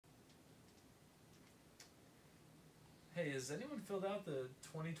Hey, has anyone filled out the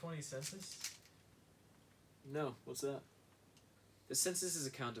 2020 census? No, what's that? The census is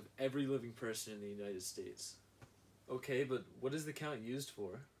a count of every living person in the United States. Okay, but what is the count used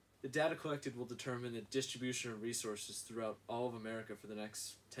for? The data collected will determine the distribution of resources throughout all of America for the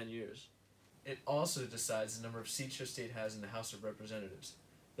next 10 years. It also decides the number of seats your state has in the House of Representatives,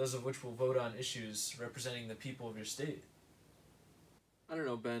 those of which will vote on issues representing the people of your state. I don't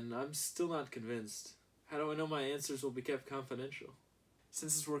know, Ben. I'm still not convinced. How do I know my answers will be kept confidential?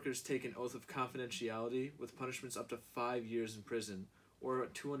 Census workers take an oath of confidentiality with punishments up to 5 years in prison or a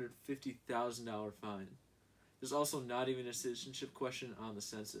 $250,000 fine. There's also not even a citizenship question on the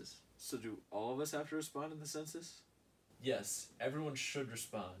census. So do all of us have to respond to the census? Yes, everyone should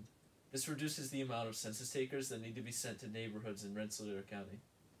respond. This reduces the amount of census takers that need to be sent to neighborhoods in Rensselaer County.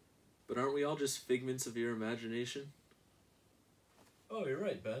 But aren't we all just figments of your imagination? Oh, you're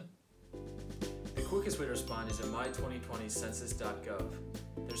right, Ben. The quickest way to respond is at my2020census.gov.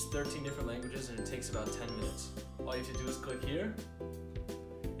 There's 13 different languages and it takes about 10 minutes. All you have to do is click here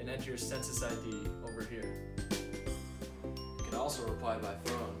and enter your census ID over here. You can also reply by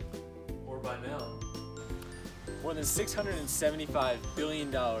phone or by mail. More than $675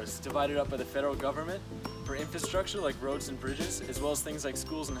 billion divided up by the federal government for infrastructure like roads and bridges, as well as things like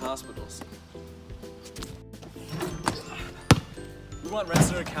schools and hospitals. We want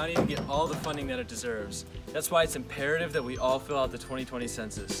Rensselaer County to get all the funding that it deserves. That's why it's imperative that we all fill out the 2020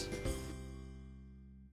 census.